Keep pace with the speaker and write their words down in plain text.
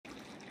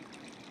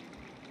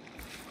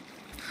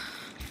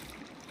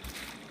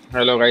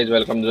Hello guys,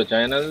 welcome to the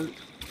channel.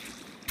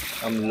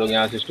 हम लोग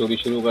यहाँ से स्टोरी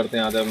शुरू करते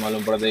हैं। यहाँ तक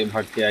मालूम पड़ता है ये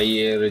भाग के आई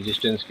है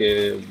रेजिस्टेंस के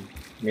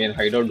मेन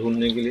हाइडआउट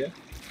ढूंढने के लिए।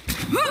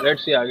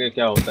 लेट्स सी आगे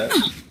क्या होता है।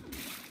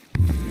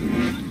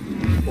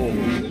 ओह,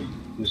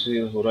 इसी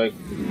हो रहा है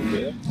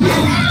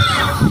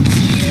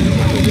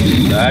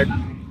दैट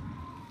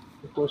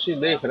कोशिश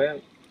देख रहे हैं,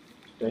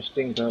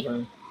 टेस्टिंग कर रहे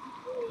हैं।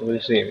 Will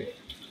see.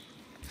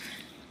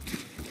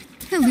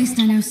 At least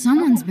I know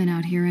someone's been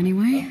out here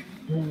anyway.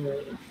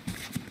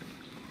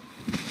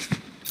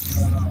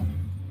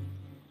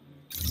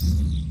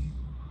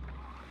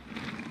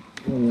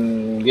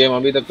 Game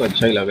अभी तक तो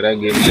अच्छा ही लग रहा है।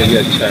 गेम से भी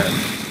अच्छा है।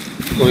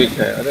 क्विक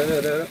है। अरे अरे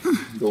अरे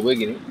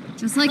डूबेगी नहीं।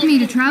 Just like me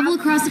to travel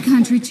across the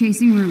country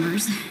chasing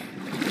rumors.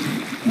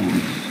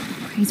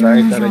 Crazy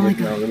try rumors are करें all I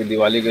जितना got. होगा।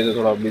 दिवाली के तो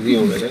थोड़ा बिजी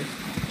हो गए थे।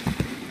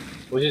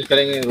 कोशिश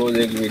करेंगे रोज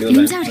एक वीडियो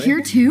Games out लाएं।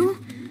 here too?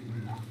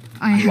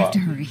 I have to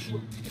hurry.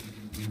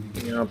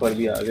 यहाँ पर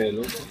भी आ गए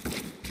लोग।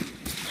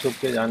 छुप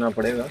के जाना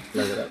पड़ेगा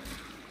लग रहा है।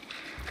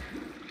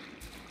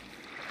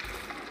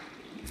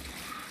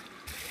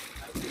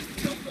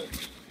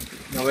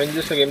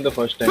 Avengers game the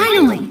first time.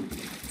 Finally!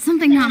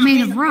 Something not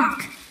made of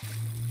rock.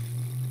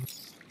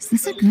 Is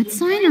this a good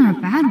sign or a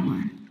bad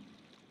one?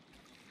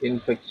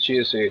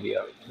 Infectious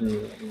area.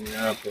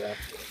 यहाँ पे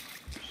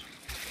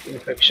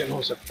इन्फेक्शन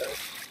हो सकता है।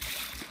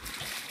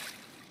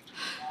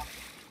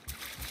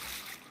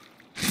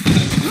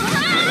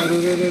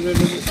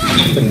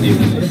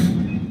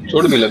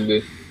 चोट भी लग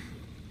गई।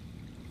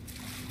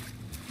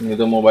 ये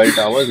तो मोबाइल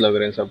टावर्स लग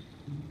रहे हैं सब,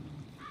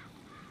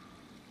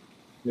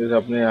 जैसे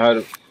अपने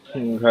हर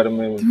घर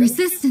में।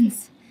 Resistance.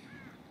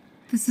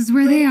 This is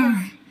where they are.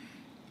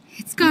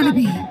 It's gotta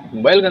be.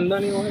 Mobile गंदा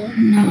नहीं होगा?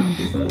 No.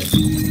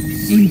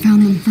 We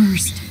found them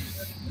first.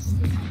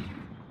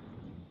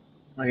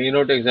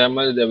 Hero to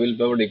examine the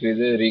willpower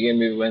decreases. Regain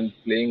when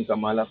playing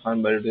Kamala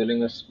Khan by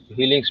dealing a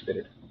healing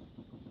spirit.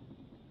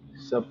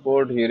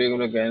 Support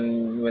heroic again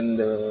when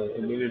the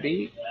ability.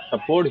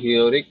 Support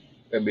heroic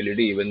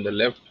ability when the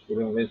left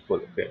is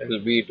full. Okay,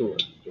 LB to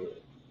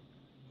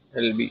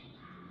LB.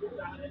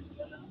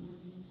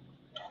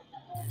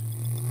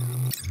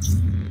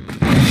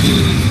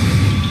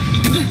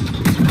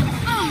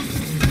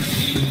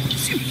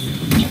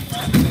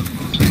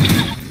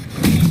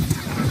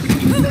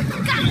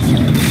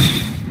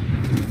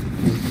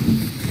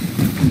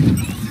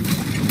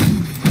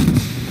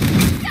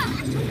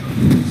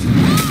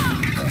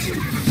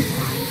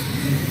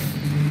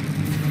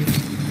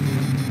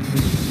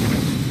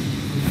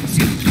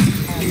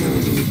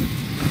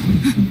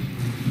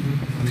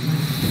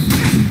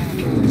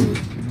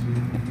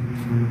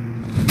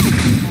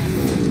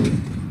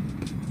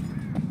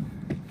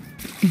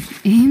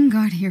 Aim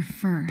got here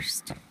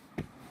first.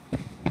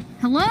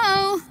 Hello?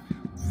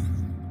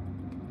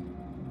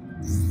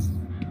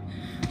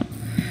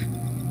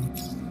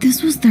 This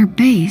was their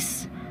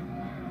base.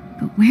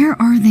 But where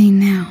are they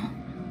now?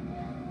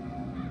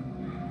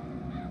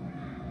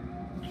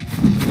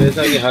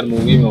 जैसा कि हर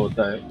movie में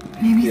होता है,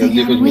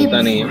 जल्दी कुछ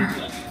मिलता नहीं है।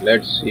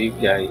 Let's see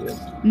क्या है।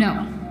 No.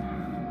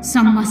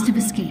 Some must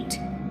have escaped.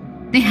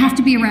 They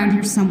have to be around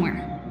here somewhere.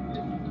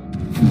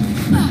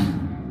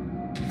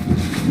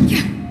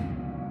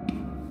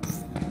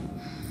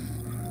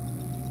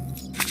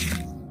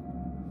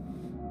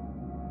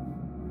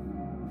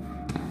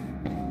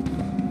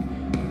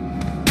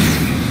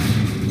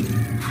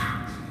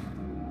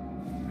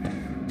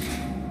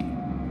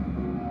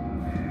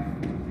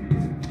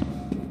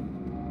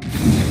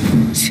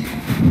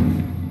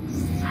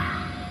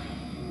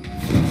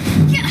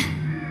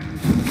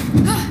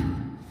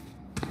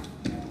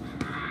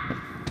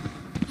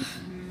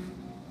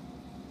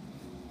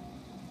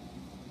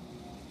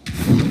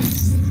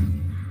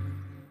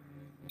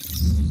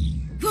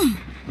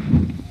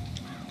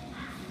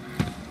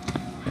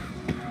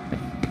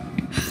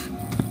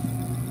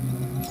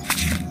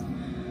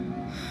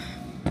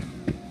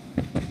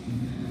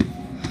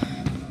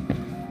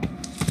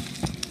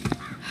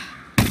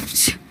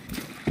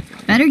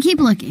 Better keep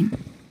looking.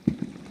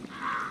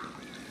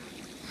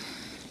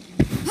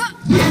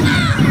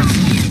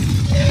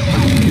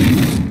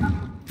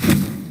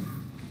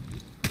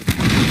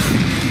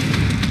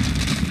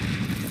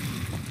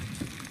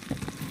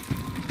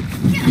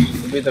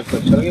 अभी तक तो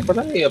चल रहा है,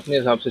 पता नहीं अपने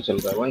हिसाब से चल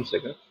रहा है। 1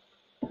 सेकंड।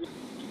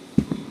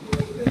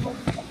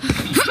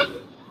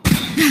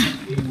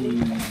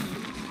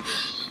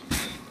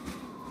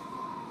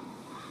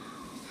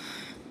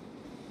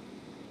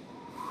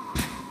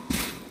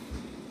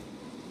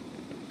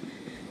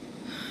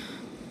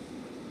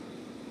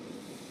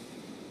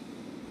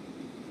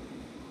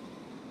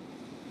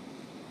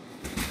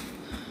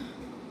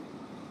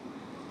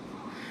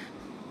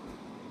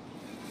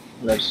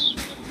 लेट्स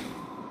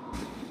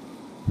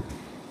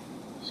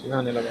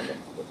सिखाने लगा।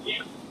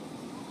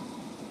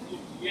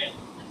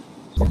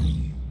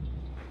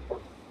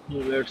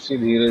 लेट्स सी,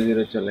 धीरे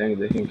धीरे चलेंगे,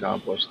 देखें कहाँ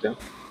पहुँचते हैं।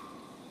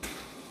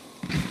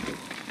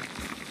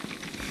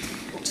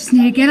 Just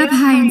need to get up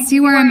high and see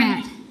where I'm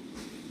at.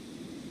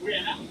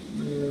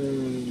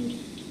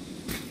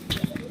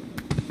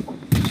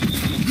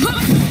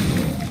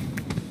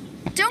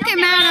 get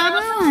mad,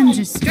 Abu. I'm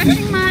just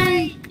stretching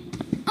my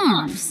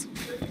arms.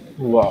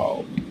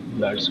 Wow,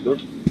 that's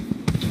good.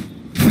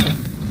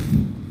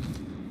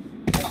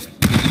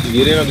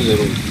 गिरेगा तो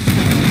जरूर,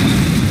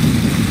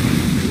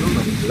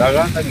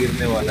 लगा था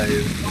गिरने वाला है।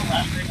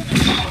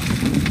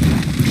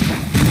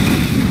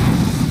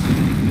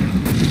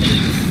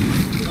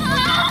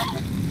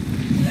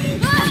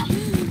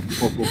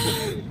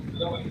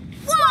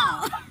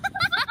 Whoa!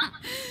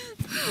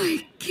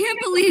 I can't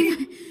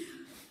believe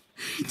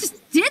I just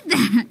did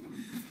that.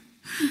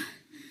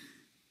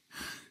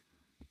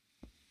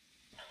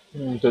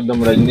 तो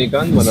एकदम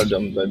रजनीकांत वाला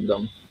जंप था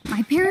एकदम।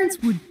 My parents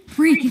would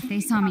freak if they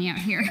saw me out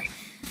here.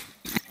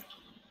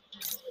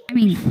 I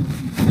mean,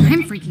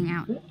 I'm freaking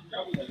out.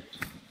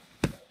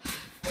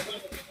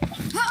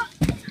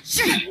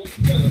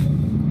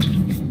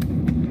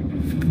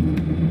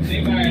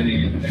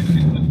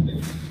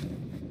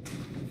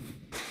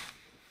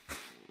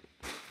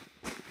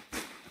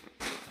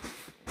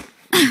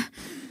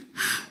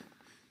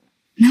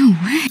 No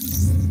way.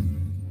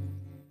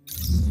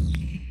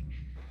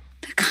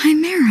 The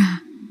Chimera.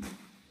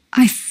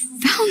 I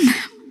found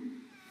them.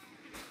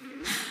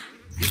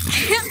 I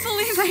can't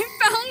believe I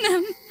found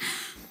them.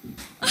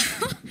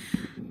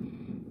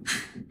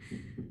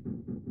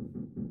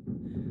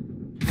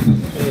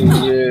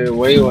 ये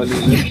वही वाली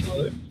है।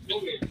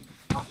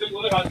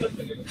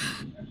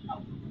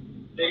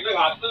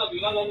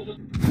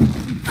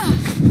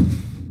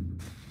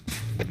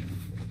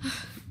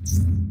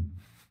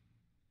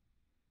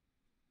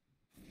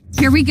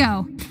 Here we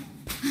go.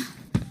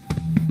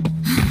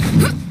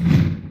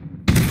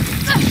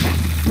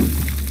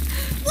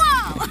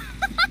 Whoa!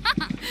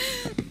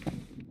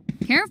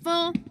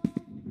 Careful.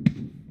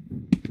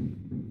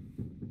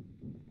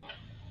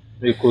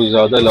 ये कुछ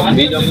ज्यादा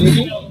लंबी जंगली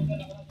थी।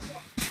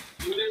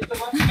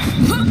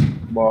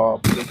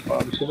 बाप रे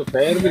बाप, इसके तो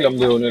पैर भी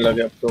लंबे होने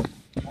लगे अब तो।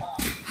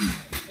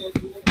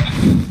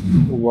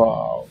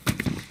 वाव,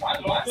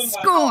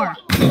 Score.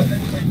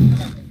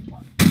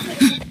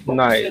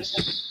 Nice.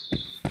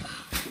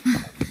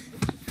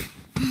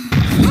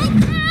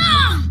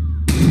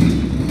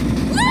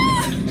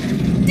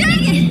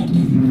 Dang it!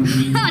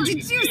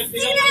 Did you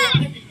see that?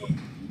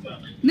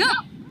 No,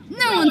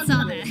 no one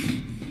saw that.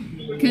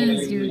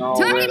 Because you're Now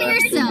talking where to I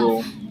have to go?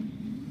 yourself.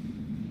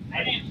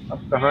 अब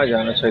कहाँ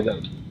जाना चाहिए?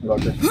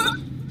 Got it.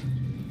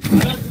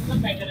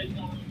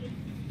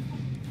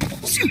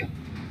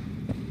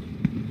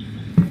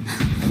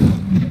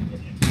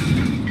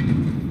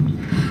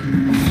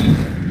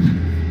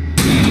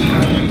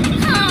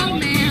 Oh,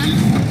 man.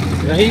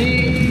 नहीं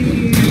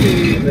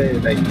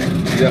नहीं,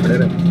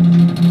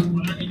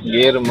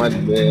 गिर मत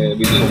बे,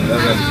 भी घूमना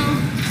कर।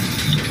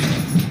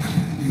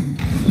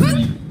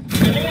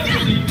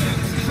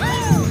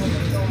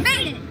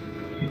 Made it.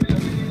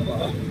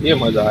 ये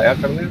मजा आया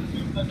करने।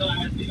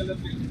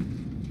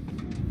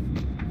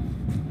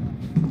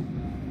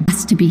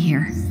 Has to be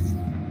here.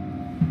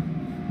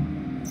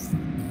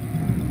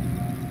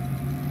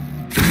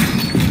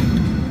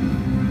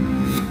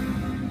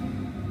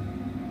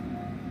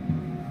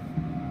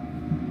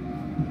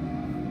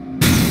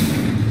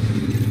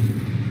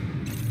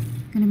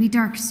 Gonna be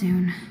dark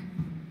soon.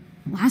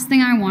 Last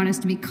thing I want is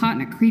to be caught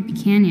in a creepy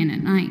canyon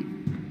at night.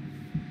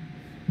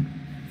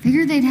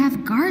 Figured they'd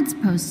have guards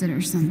posted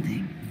or something.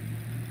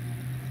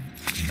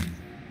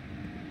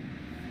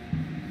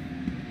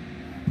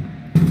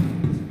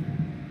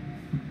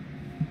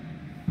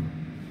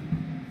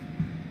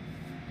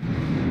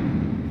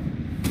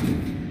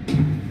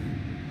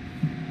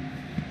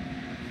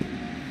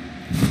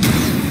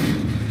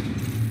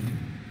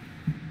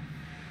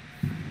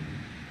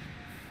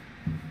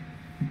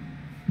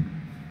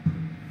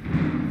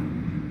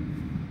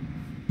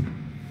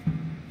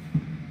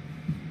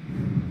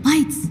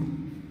 Lights!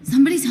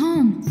 Somebody's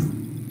home.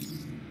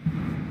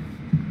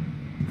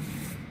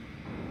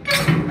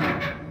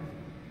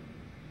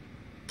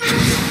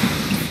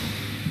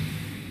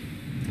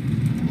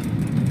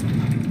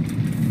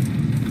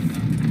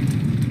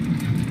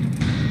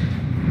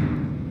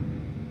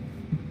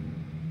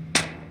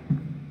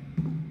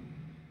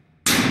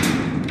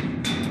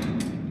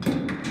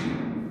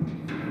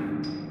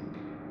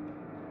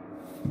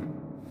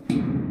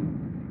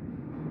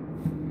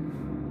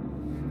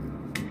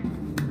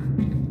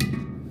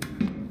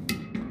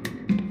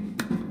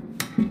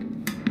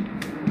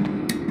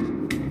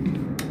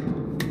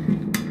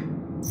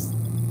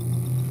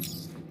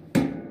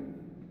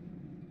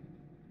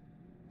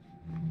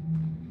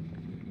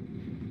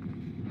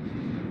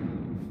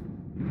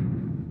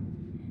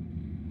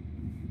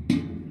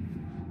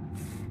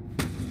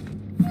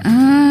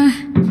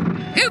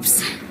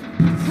 Oops!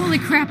 Holy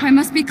crap, I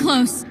must be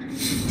close.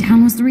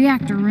 Down was the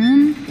reactor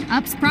room.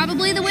 Up's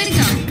probably the way to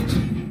go.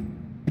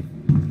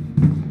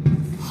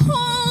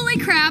 Holy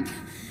crap!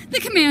 The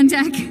command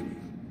deck.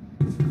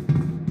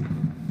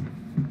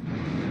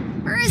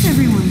 Where is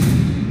everyone?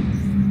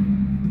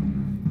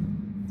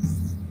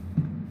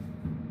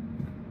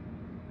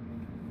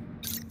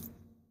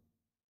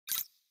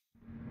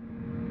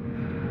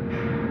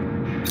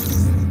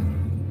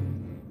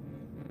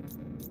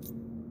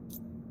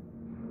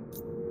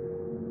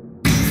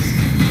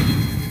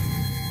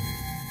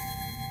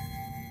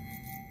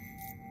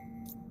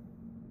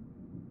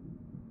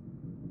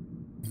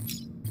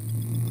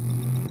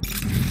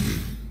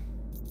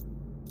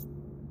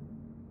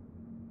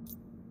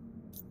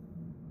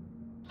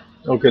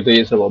 Okay, तो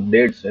ये सब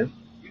updates हैं।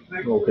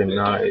 Okay,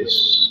 nice.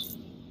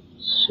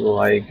 So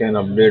I can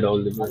update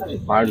all the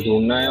part,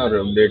 ढूंढना है और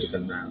update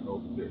करना है।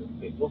 Okay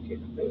okay okay.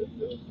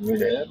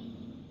 Mid air,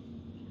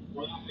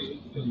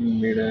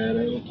 mid air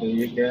है। ओके,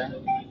 ये क्या है?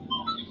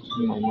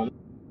 Normal.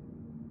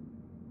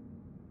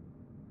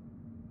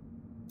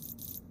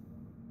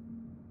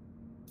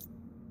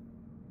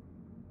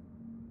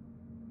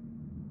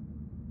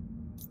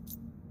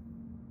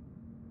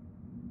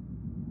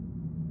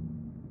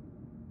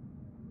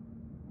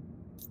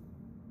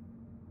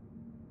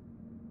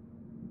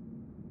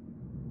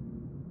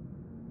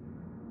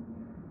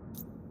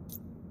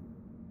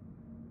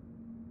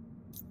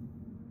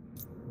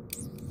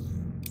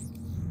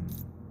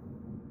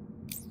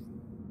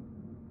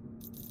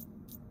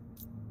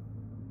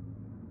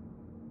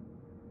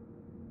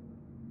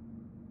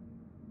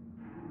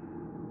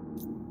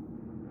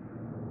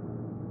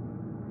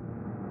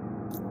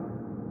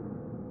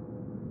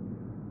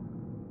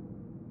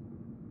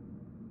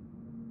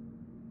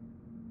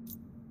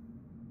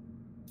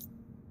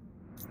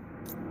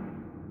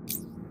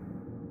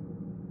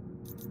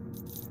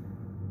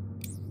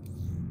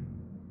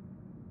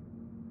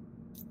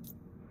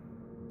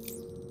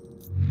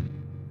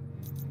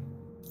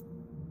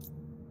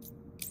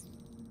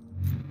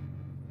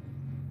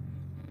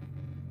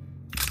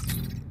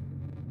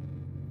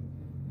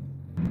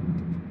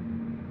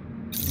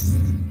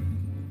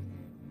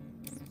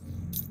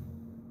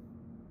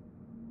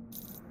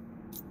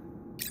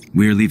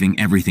 We're leaving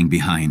everything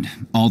behind.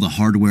 All the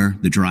hardware,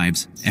 the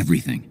drives,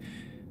 everything.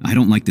 I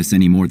don't like this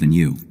any more than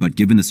you, but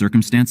given the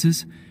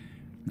circumstances,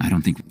 I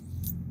don't think...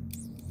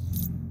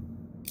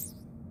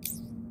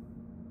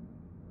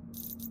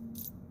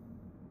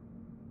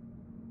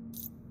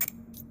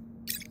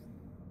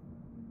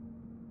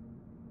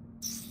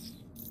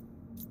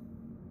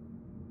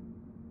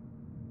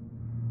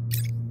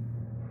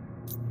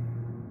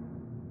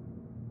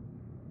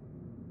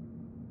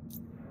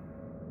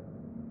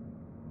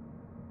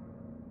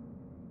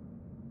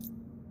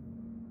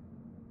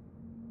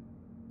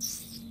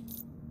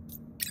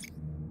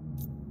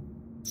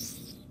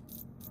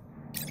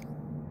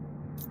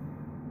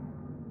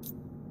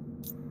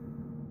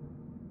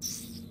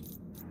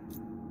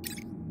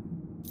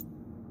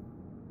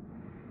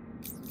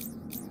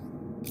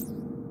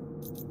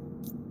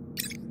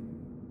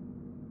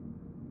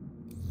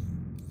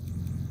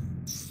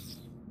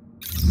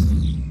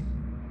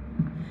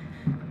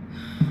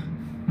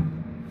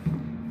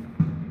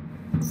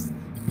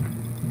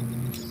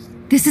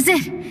 This is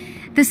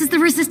it! This is the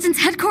Resistance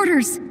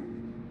Headquarters!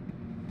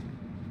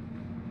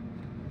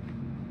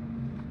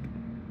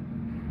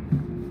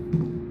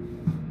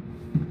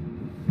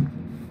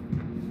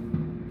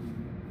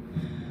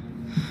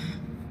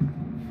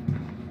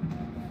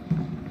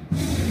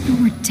 People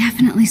were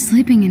definitely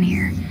sleeping in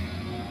here.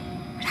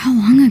 But how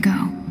long ago?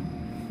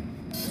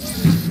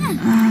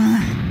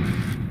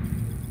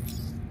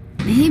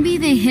 Maybe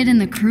they hid in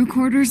the crew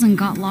quarters and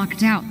got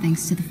locked out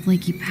thanks to the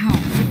flaky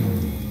power.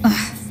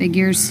 Ugh,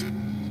 figures.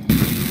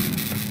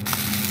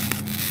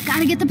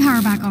 Gotta get the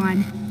power back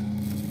on.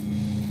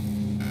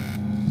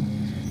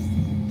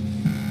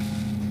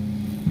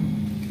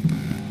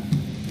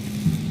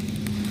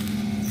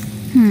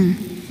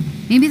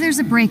 Maybe there's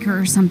a breaker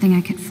or something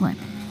I could flip.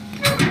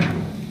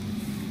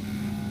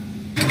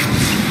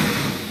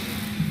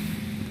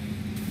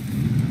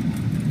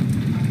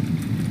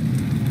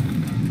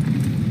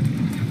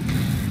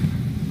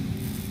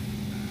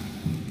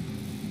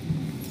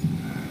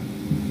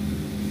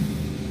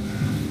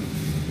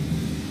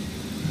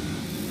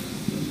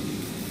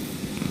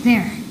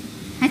 There.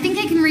 I think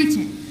I can reach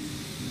it.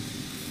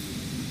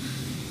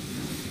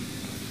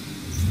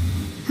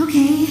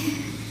 Okay.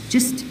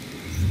 Just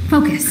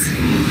focus.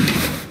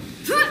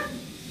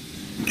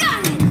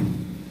 Got it!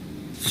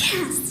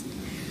 Yes!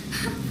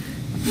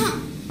 No,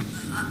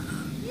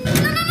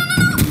 no, no,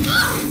 no!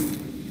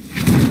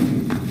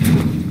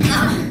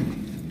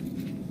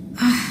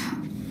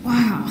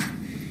 Wow.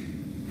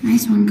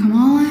 Nice one,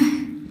 Kamala.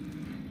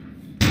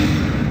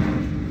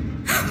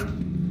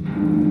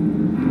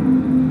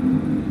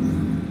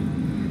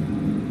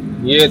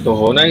 ये तो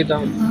होना ही था।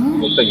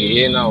 जब तक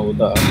ये ना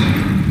होता,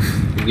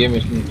 game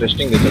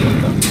interesting कैसे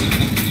बनता?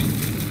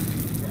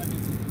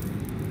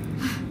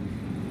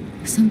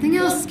 Something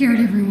else scared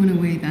everyone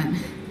away then.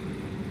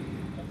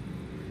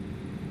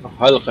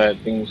 Hulk, I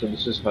think so.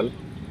 This is Hulk.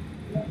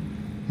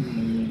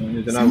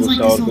 इतना Sounds like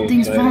गुस्सा this और whole कोई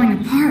thing's है? falling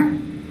apart.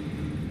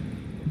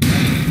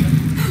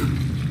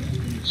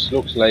 This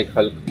looks like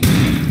Hulk.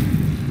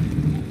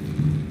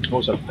 हो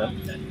सकता है।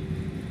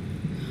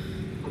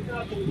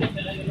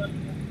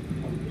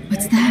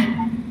 What's that?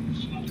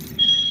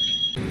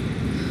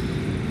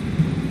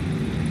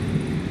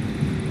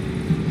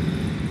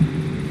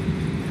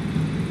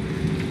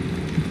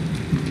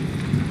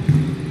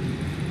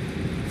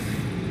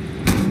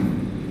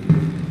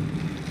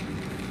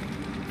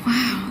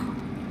 Wow.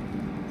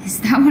 Is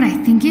that what I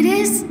think it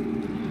is?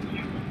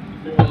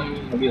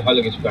 अभी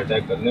Hulk इस पर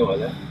अटैक करने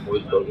वाला है, वो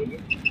प्रोबेबली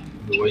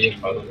वही है।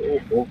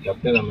 ओह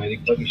कैप्टन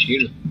अमेरिका की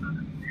shield.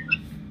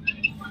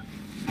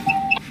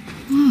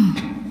 Whoa.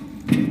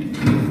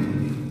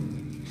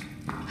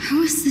 How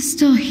is this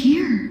still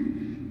here?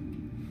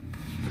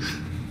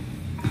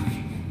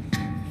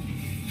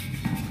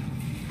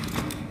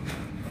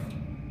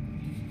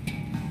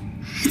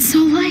 It's so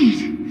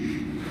light.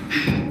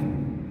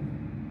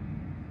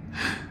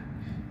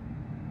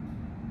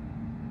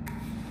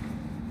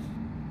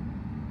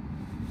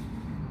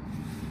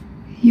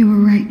 You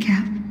were right,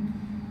 Cap.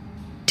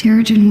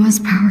 Terrigen was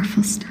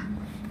powerful stuff.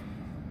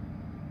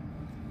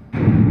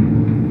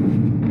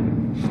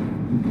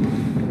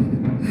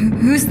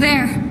 Who's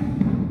there?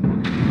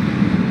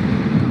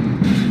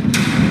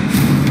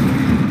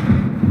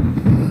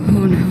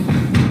 Oh no.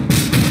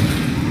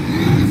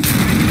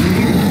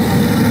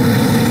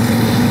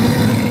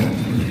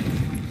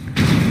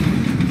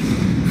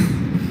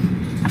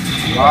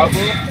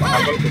 बाबू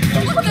पागल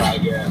कुत्ता आ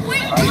गया है।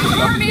 Wait, don't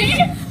hurt me!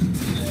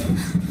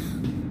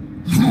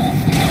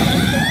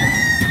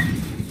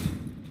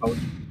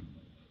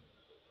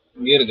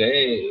 गिर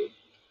गए।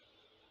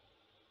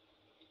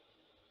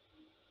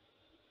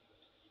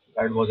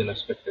 That was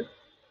unexpected.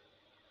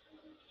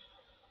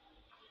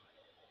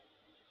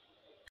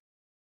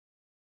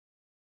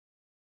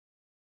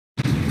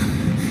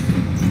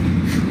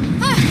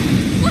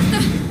 What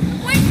the?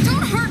 Wait,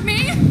 don't hurt me!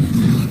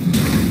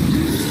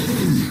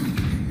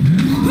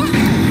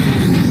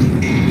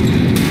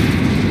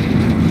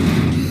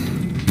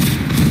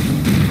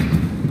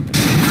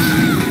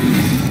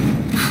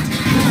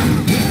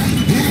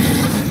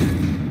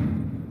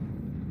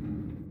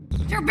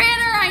 Your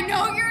banner, I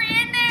know you're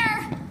in there!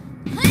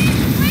 Please,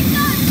 wake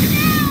up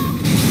now!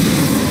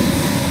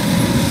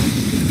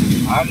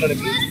 हाँ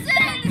लड़की।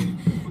 Listen!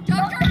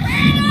 Dr.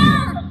 Banner!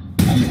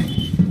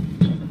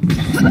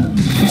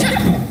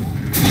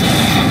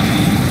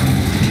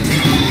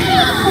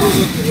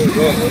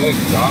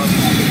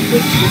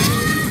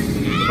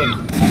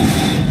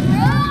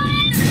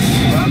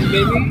 Run,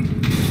 baby.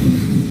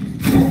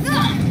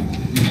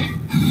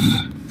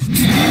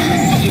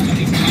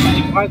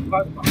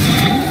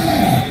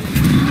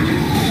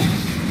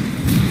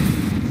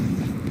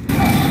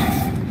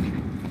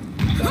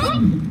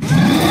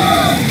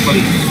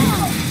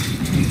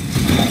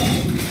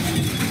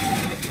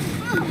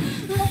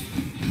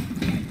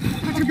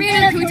 Dr.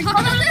 Banner, can we talk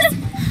about this?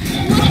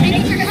 Look, I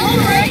need your help,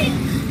 right?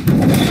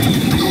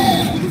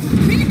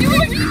 What are you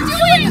doing?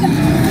 What are you doing?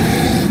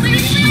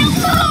 Leave me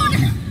alone!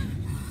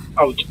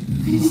 Ouch.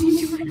 I didn't mean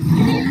to. I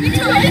didn't mean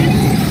to.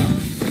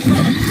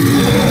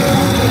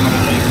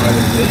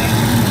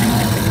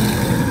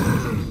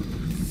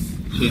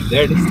 She's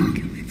dead. Please don't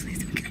kill me,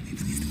 please don't kill me,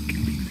 please don't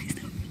kill me, please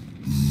don't.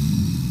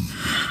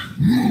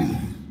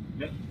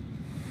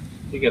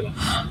 ठीक है था।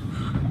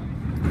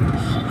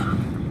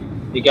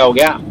 ये क्या हो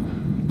गया?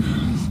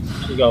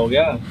 ये क्या हो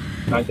गया?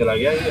 कहाँ चला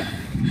गया ये?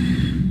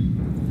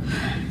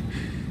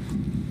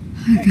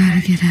 I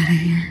gotta get out of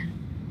here.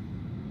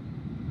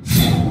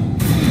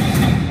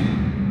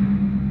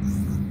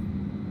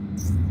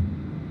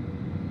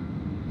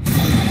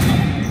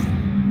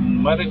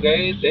 मर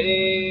गए थे।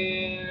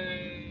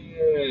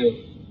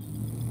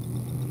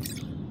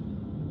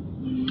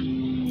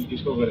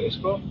 किसको करे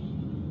इसको?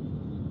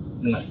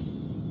 नहीं।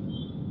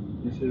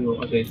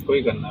 अच्छा इसको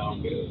ही करना है।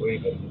 ओके वही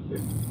करना है।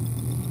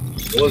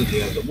 बोल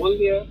दिया तो बोल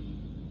दिया।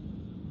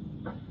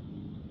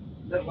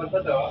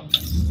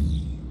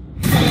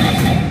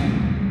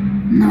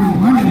 No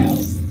wonder.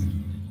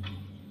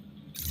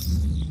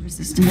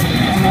 Resistance in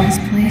this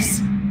place.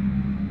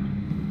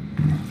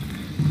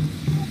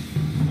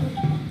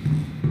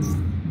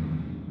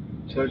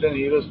 Certain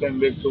heroes can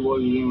break through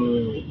walls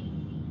using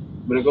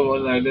break a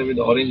wall either with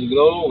orange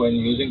glow when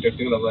using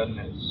tactical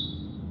awareness.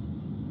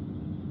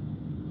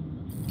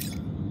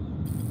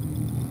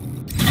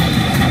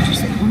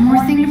 Just one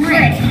more thing to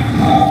break.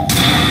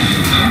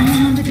 I don't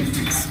know the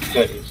difference.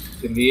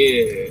 इसलिए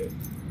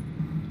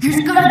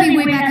There's gotta be a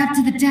way back up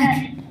to the deck.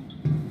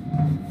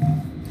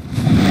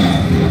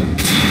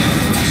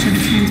 I should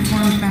have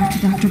transformed back to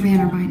Dr.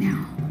 Banner by now.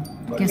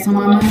 Guess I'm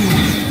on my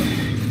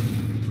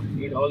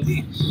way. need all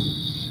these.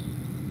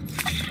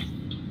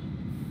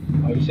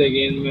 ऐसे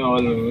game में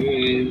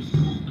always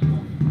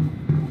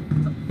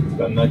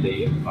करना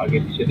चाहिए, आगे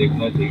पीछे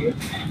देखना चाहिए,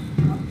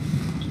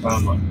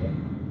 काम आता है।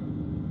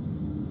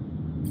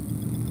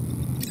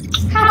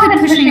 How could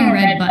pushing a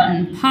red button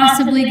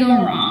possibly go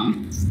wrong?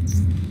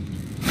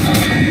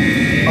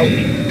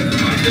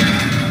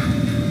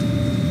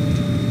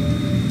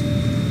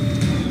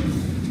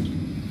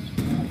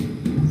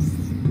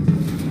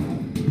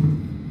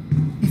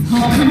 If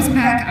Hulk comes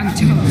back, I'm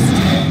toast.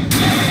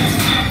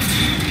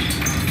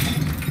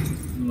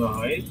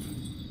 Nice.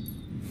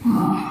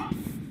 Whoa.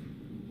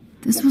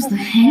 This was the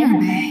hangar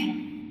bay.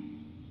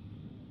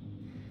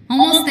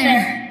 Almost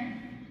there.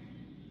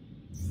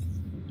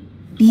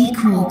 Be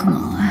cool,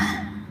 Kamala.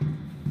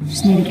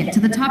 Just need to get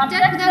to the top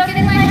deck without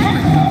getting my head.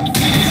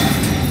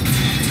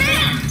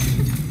 Man!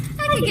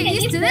 I can get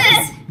used to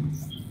this.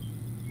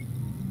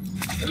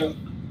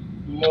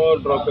 More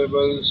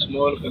droppables,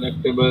 more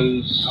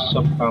connectables,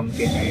 सब काम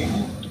के हैं,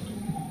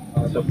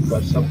 सबका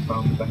सब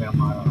काम का है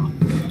हमारा।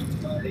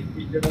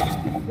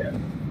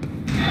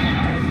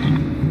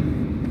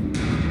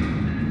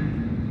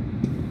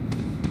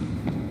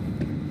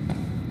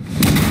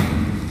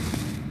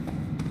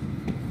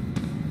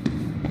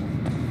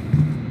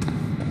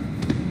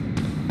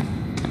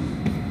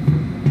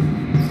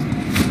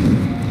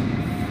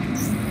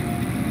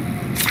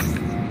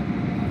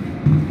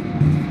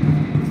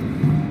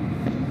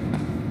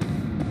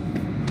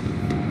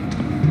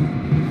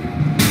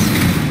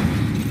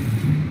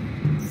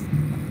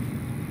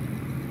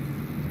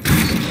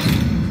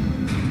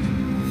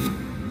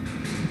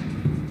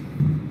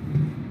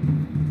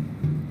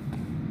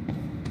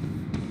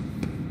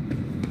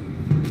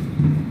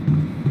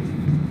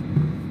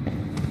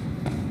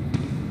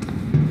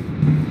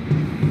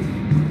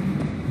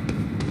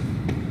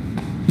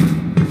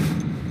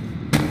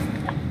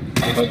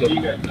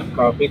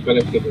 काफी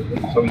कलेक्टेबल है,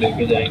 सब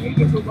लेके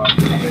जाएंगे तो बाद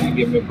में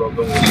गेम में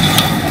प्रॉब्लम होगी।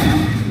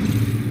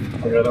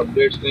 अगर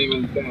अपडेट्स नहीं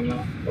मिलते हैं ना,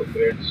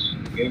 अपडेट्स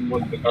गेम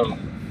बहुत बेकार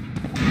होता है।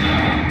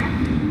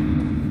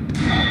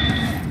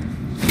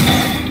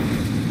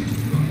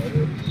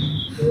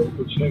 और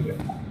कुछ है क्या?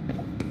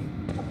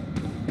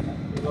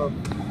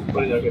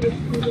 ऊपर जाके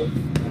देखते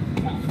हैं।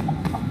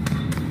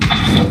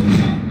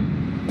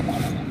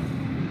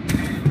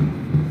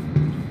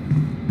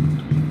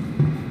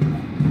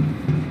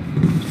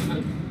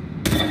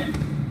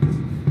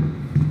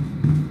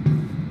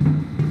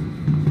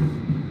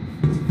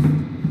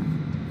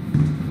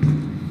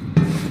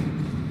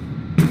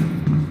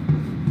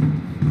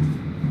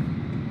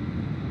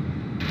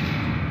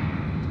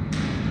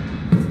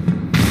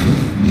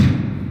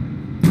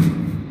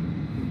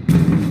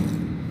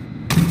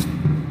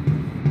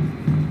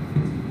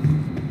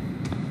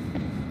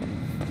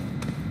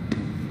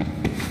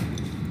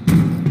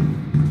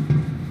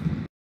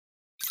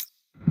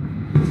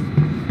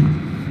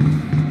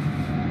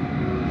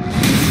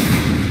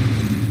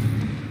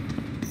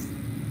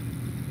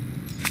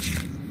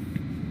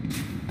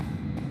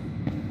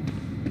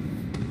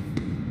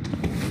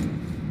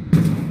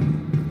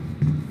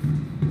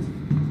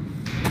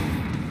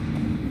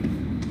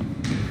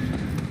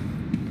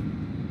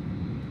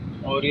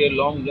 और ये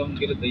लॉन्ग जंप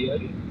के लिए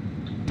तैयारी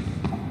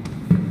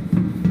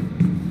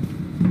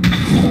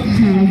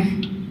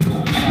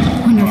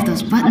Wonder if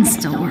those buttons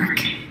still work.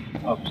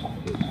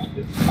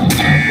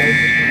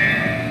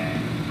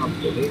 अब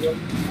चलेगा।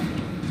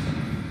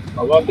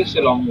 अब वापस से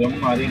लॉन्ग जंप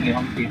मारेंगे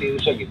हम पीटी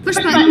उषा की। Push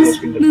buttons,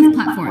 move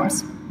platforms.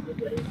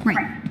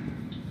 Right.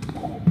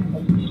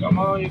 Come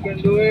on, you can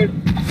do it.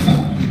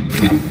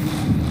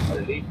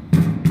 Already.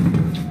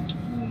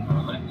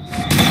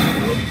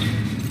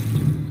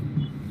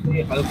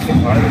 ये हल्के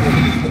हार्ड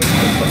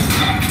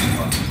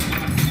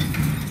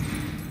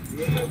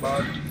ये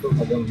बात तो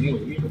खत्म नहीं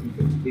हुई,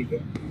 ठीक है।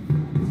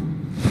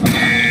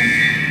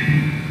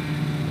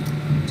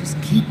 Just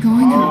keep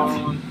going up.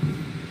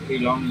 Pretty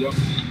long jump.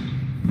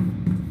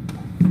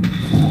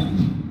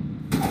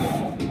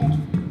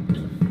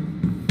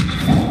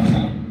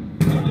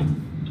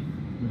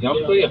 Jump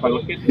तो ये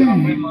हल्के से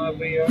हमें मार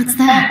रही है। What's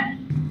that?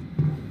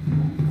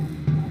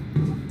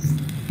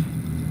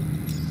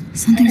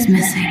 Something's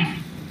missing.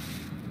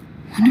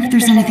 Wonder if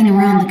there's anything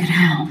around that could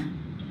help.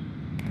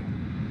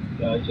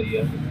 क्या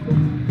चाहिए?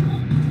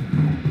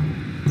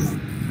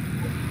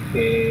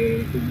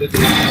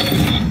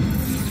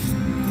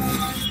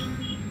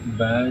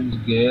 Bands,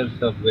 gears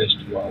of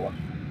West Wawa.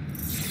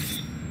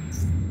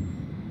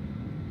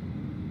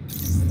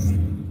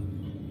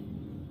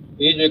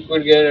 Each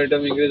liquid gear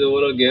item increases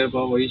overall gear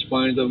power. Each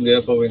point of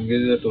gear power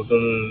increases the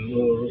total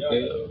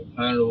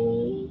and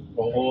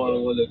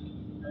over the.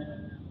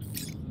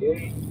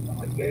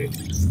 Okay.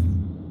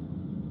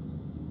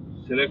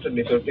 Select a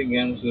disrupting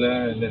games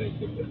layer and then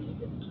equip it.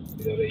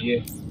 इधर ये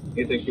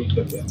तो equip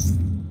कर दिया.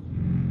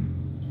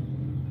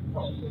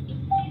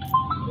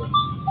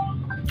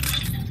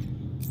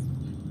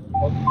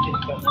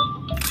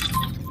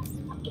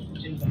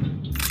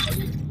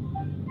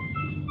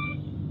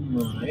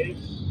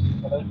 Nice.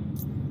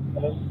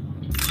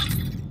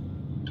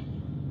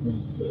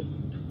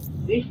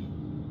 See?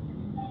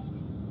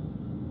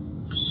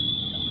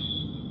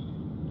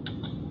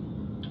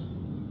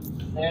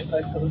 नया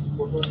track पर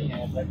photo नहीं है,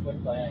 track पर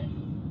आया है।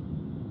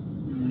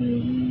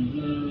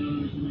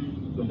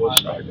 तो बहुत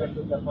स्टार्ट कर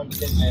तो करना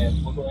कि मैं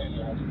फोटो है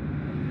मेरा।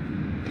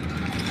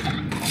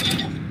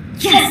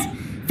 Yes!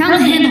 Found the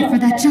handle for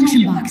that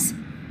junction box.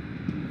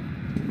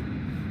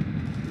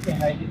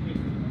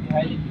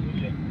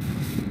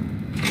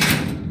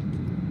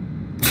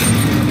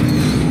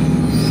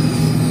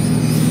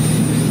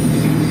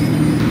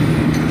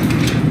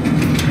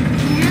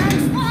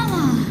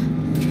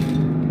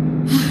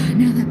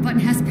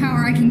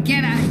 I can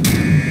get at.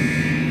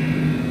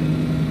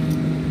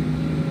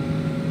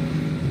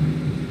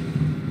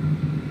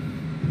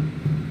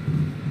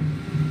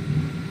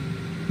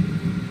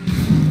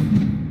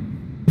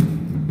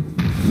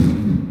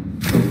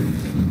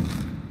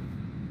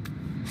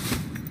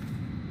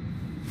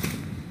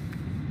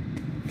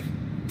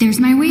 There's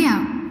my way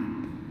out.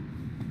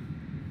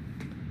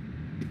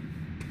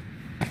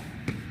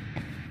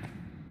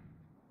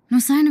 No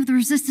sign of the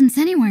resistance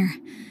anywhere.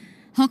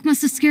 Hulk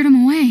must have scared him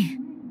away.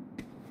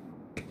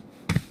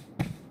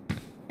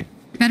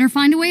 Better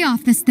find a way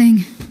off this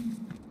thing.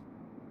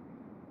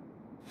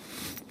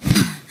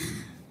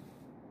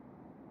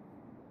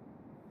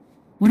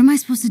 What am I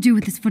supposed to do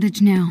with this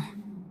footage now?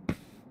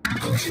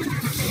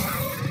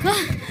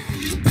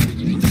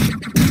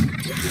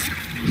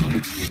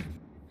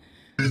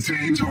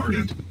 Maintain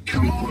target.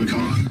 Kamala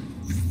Khan.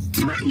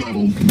 Threat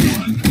level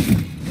 1.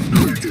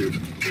 Directive.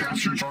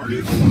 Capture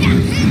target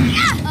alive.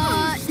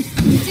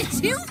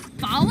 Did you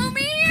follow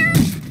me here?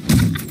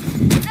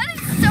 That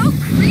is so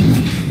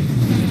creepy.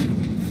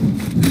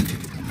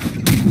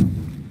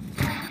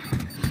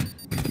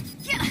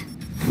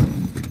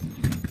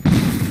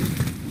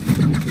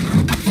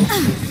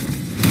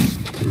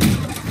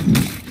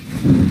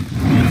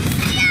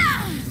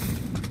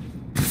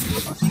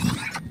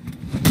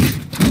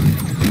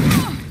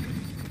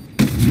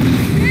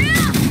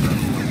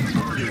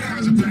 Target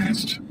has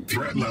advanced.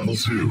 Threat level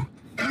 2.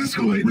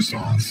 Escalate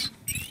response.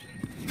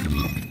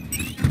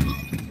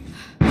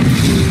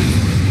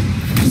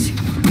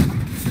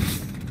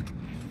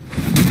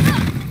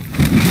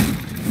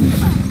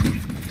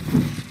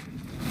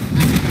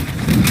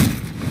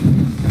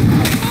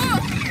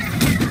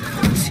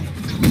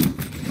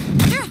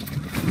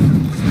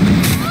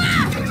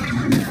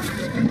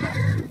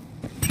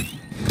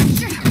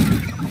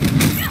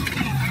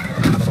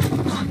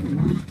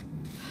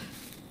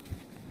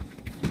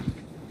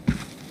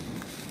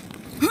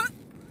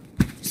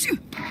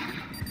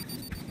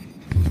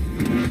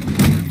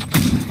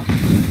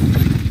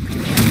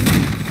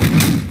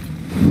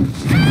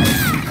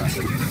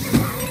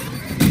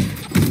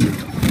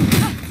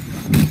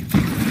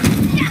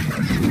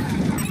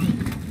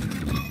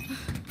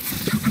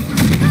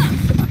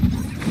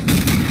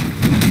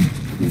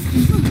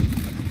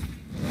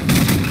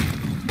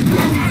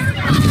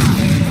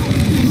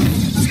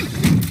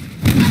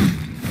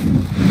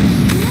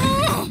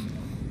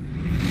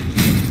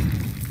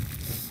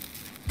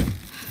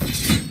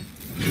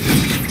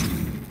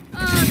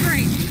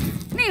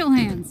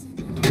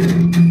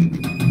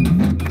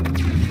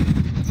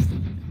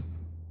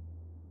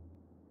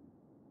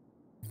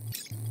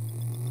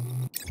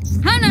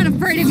 I'm not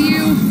afraid of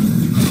you!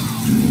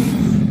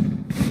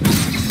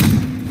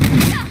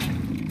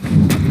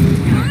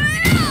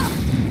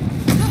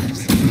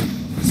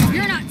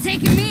 You're not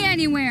taking me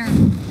anywhere!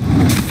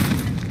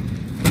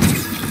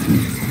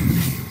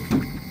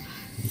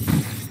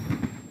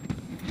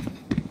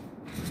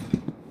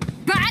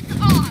 Back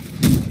off!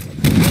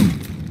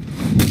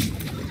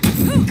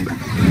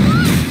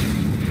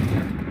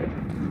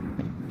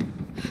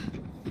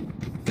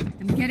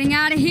 I'm getting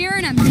out of here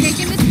and I'm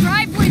taking this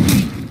drive with me!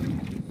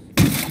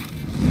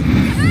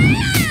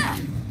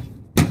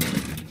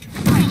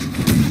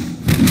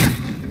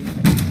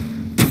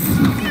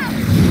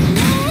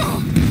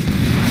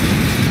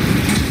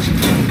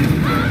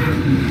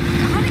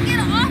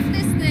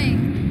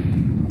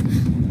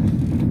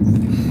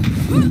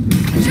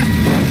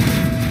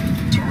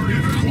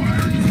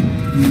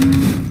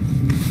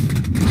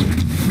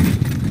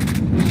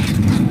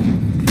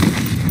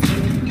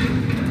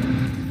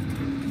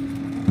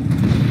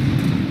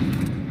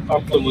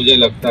 अब तो मुझे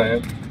लगता है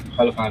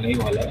Hulk आने ही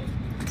वाला है।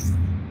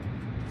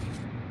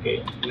 Okay,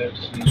 let's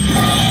see.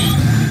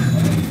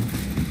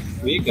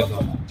 ये क्या था?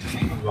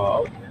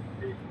 वाव,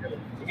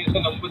 लेकिन इसका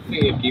नंबर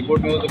नहीं है।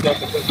 कीबोर्ड में हो तो क्या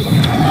कर सकते हैं?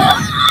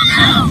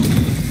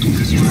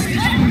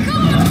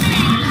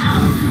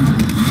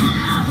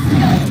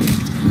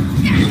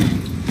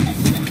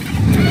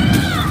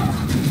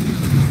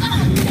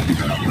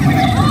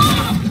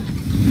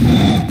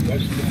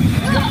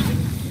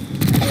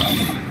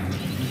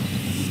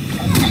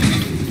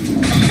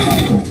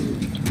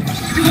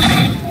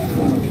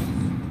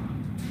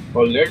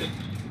 Already?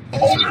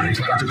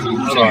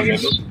 और आगे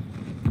लो।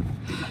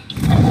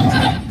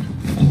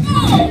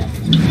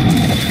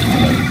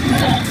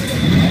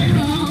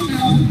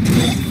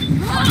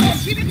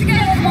 Keep it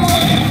together!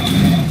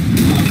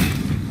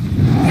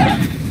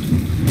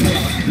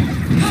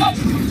 Oh,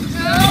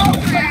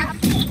 crap!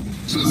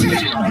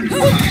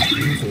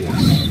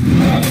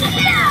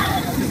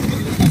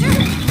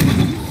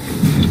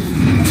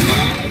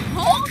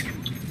 Hulk?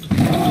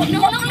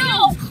 No, no, no!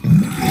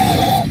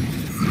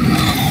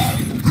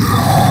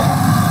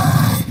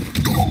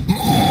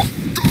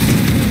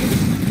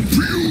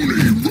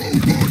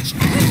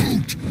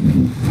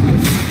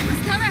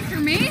 Come after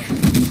me?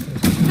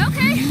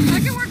 Okay, I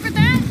can work with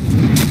that.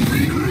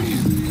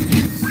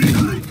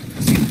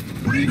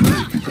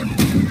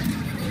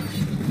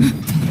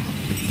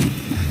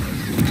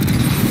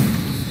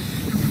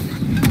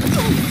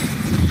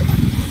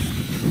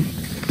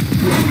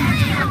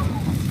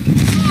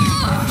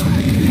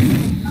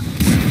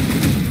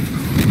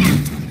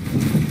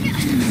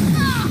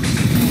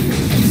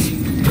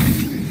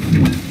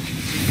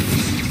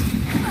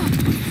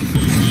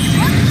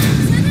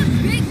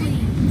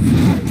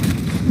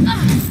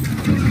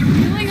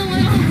 Feeling a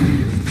little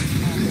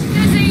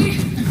dizzy.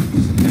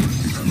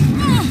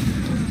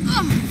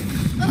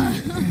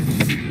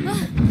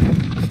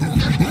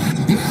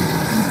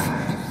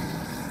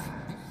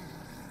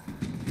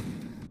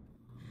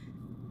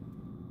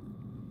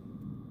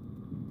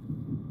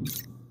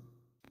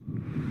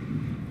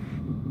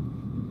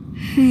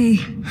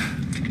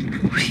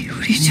 What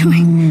are you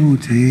doing? Oh,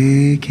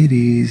 take it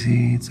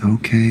easy. It's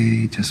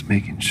okay. Just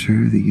making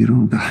sure that you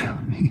don't die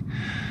on me.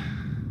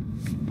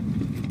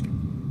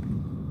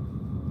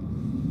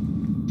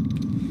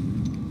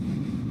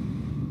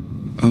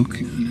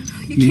 Okay. No.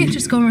 You can't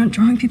just go around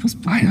drawing people's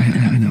blood.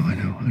 I know.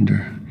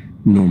 Under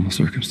normal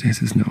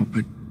circumstances, no.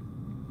 But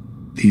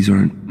these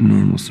aren't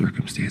normal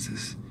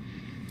circumstances.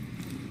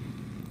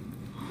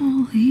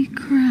 Holy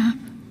crap.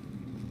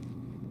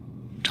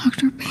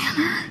 Dr.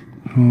 Banner?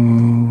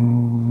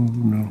 Oh,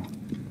 no.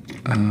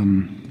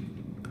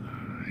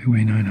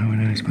 Highway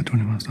 9 is about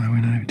 20 miles to Highway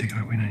 9. If you take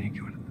Highway 9, you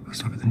get to the bus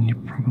stop, and then you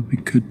probably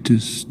could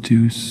just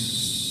do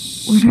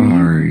What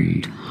are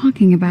you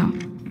talking about?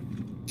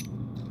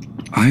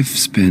 I've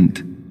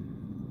spent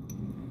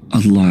a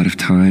lot of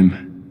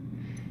time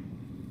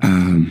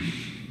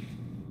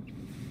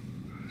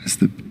as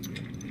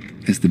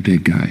the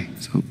big guy,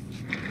 so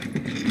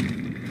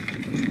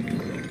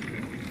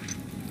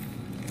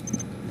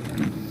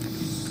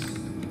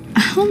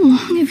How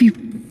long have you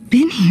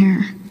been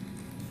here?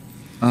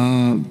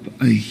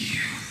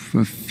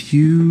 a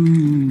few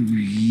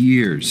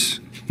years,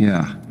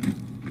 yeah.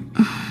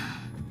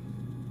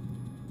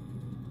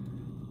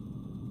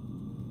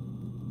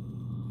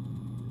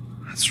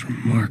 That's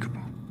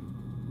remarkable.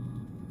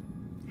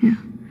 Yeah.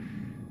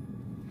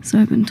 So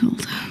I've been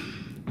told.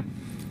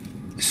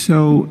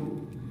 So,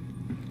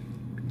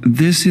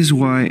 this is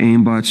why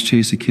aimbots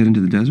chase a kid into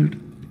the desert?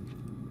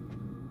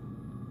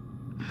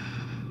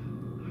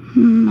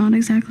 Not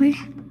exactly.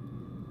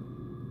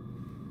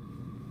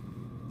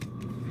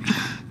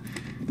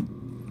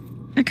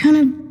 I kind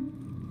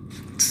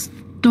of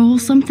stole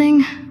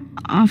something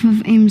off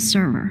of AIM's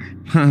server.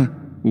 Huh?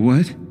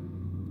 What?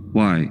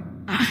 Why?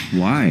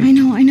 Why? I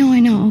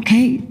know,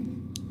 okay?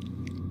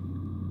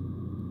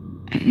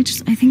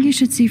 I think you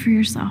should see for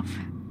yourself.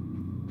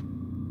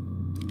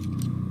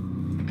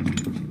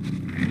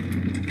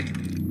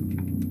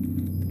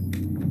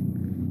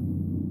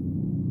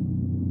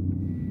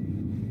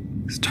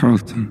 It's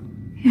Tarleton.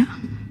 Yeah.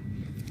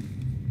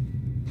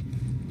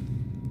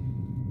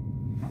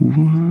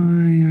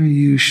 Why are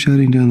you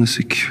shutting down the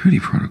security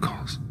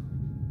protocols?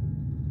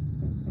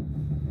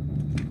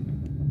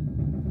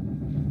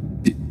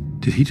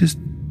 Did he just...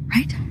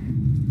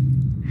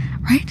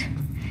 Right?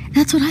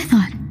 That's what I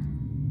thought.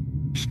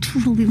 He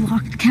totally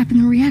locked Cap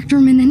in the reactor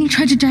room and then he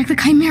tried to jack the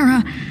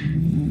Chimera.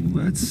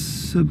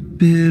 That's a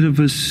bit of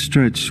a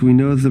stretch. We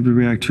know that the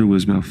reactor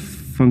was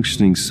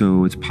malfunctioning,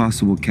 so it's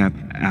possible Cap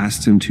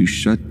asked him to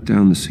shut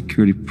down the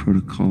security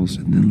protocols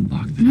and then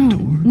lock the door. No,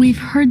 we've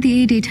heard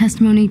the A-Day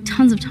testimony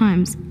tons of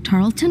times.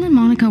 Tarleton and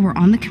Monica were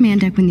on the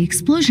command deck when the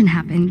explosion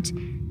happened,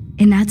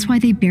 and that's why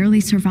they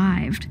barely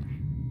survived.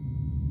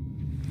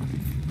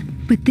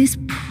 But this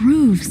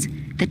proves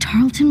that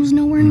Tarleton was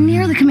nowhere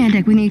near the command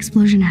deck when the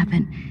explosion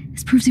happened.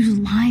 This proves he was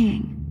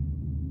lying.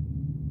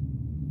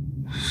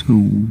 So,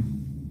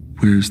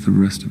 where's the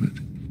rest of it?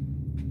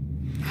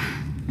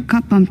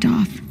 Got bumped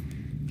off.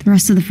 The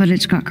rest of the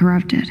footage got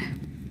corrupted.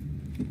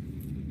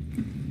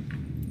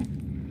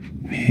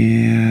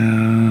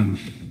 Yeah.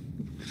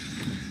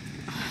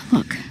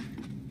 Look.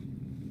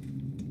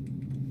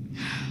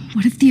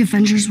 What if the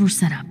Avengers were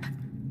set up?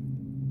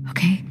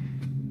 Okay?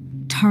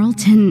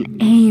 Tarleton,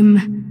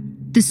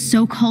 AIM, the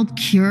so-called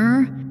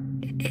cure,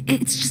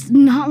 it's just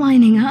not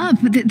lining up.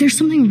 There's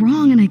something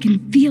wrong and I can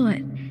feel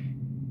it.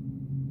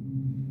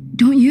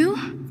 Don't you?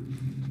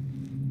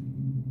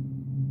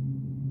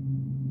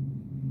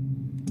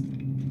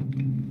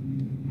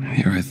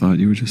 Here, I thought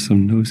you were just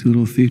some nosy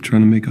little thief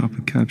trying to make off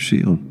with Cap's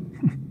shield.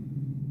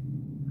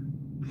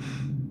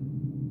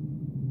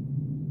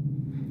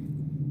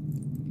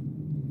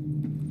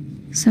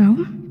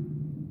 So?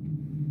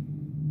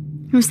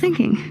 I was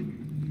thinking,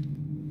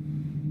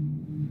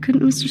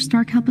 couldn't Mr.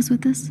 Stark help us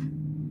with this?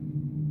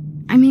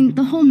 I mean,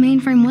 the whole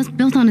mainframe was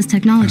built on his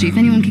technology. If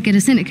anyone could get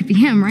us in, it could be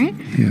him, right?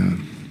 Yeah.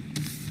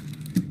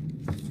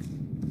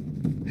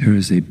 There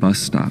is a bus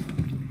stop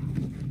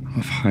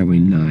off Highway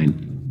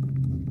 9.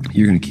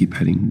 You're gonna keep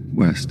heading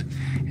west,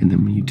 and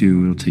then when you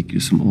do, it'll take you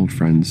to some old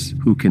friends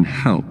who can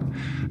help.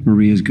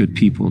 Maria's good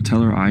people.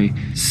 Tell her I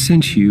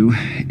sent you,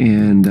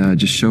 and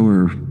just show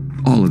her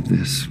all of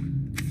this.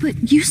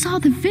 But you saw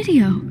the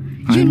video.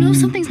 You know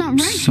something's not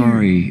right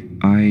Sorry, here.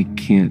 I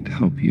can't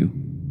help you.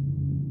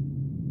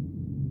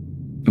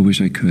 I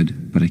wish I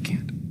could, but I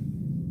can't.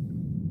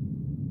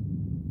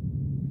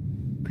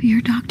 But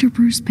you're Dr.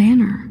 Bruce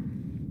Banner.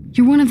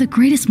 You're one of the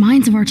greatest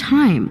minds of our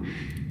time.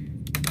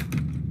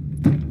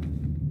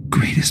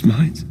 Greatest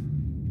minds?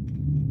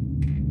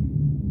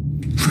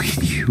 Look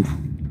at you.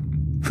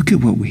 Look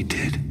at what we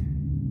did.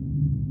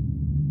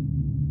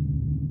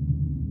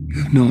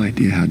 You have no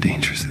idea how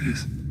dangerous it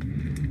is.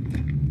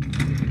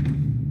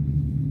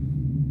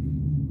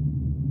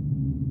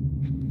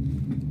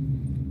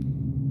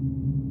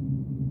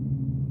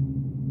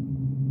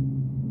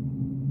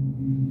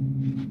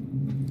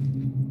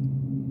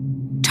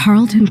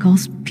 Tarleton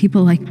calls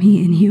people like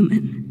me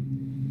inhuman.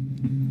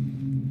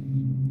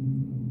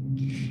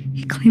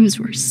 He claims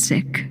we're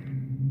sick,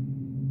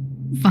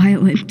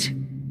 violent,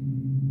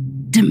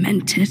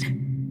 demented.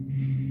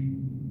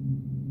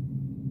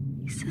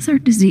 He says our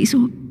disease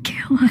will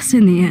kill us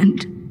in the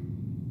end.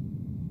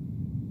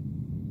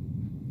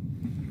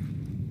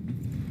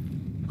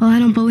 Well, I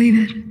don't believe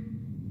it.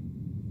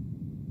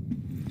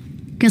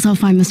 Guess I'll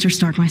find Mr.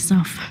 Stark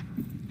myself.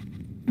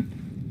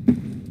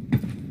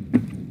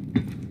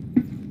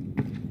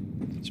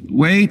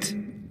 Wait.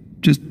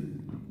 Just...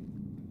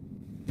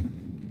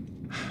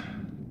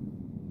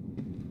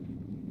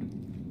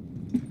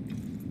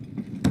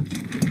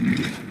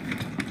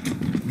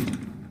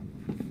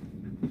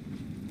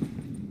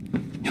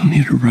 You'll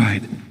need a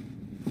ride.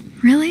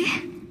 Really?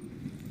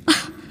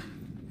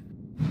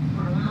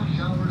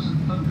 Showers and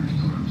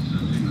thunderstorms.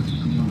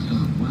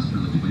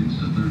 Southwesterly winds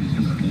to 30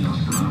 miles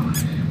per hour.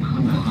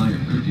 With a high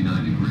of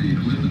 59 degrees,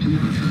 with the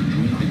temperature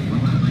dropping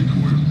rapidly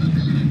towards the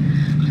sea.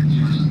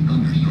 Showers and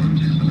thunderstorms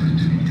expected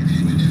to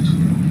continue to.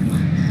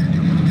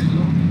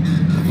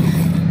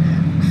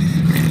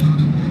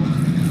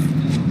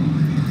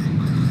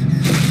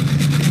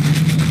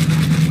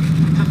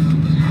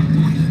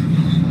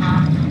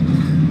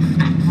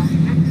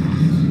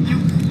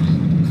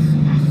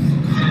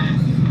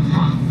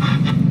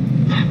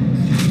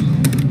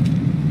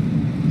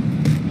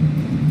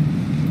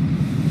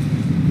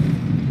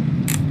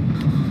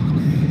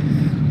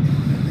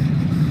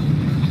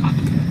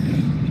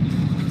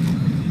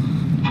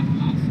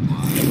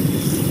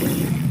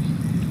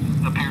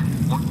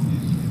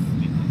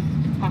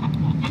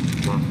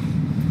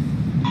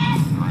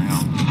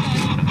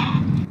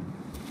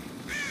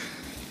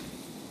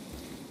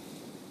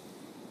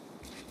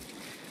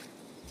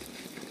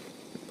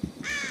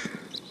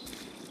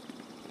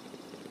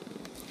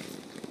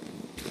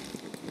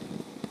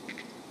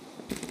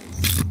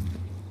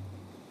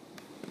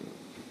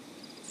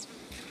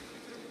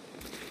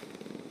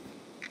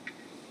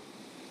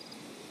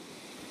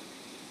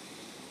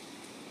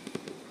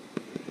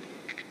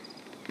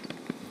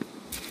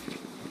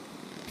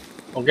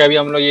 Okay अभी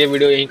हम लोग ये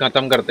video यहीं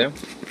खत्म करते हैं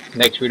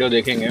next video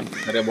देखेंगे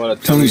अरे बहुत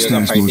अच्छा वीडियो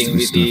था फाइटिंग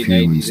भी थी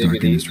नई चीजें भी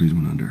थी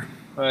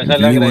ऐसा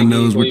लग रहा है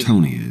कि कोई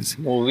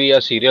मूवी या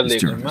सीरियल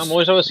देख रहे हैं मैं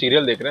मोस्ट ऑफ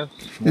सीरियल देख रहे हैं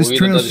मूवी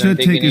तो 10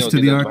 घंटे की नहीं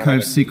होती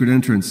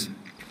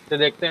तो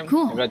देखते हैं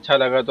अगर अच्छा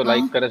लगा तो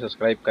लाइक करें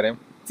सब्सक्राइब करें और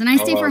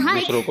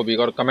दूसरों को भी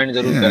और कमेंट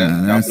जरूर करें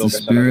आप लोग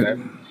कैसा लग रहा है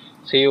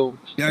सी you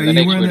in the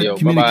next video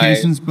bye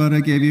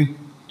bye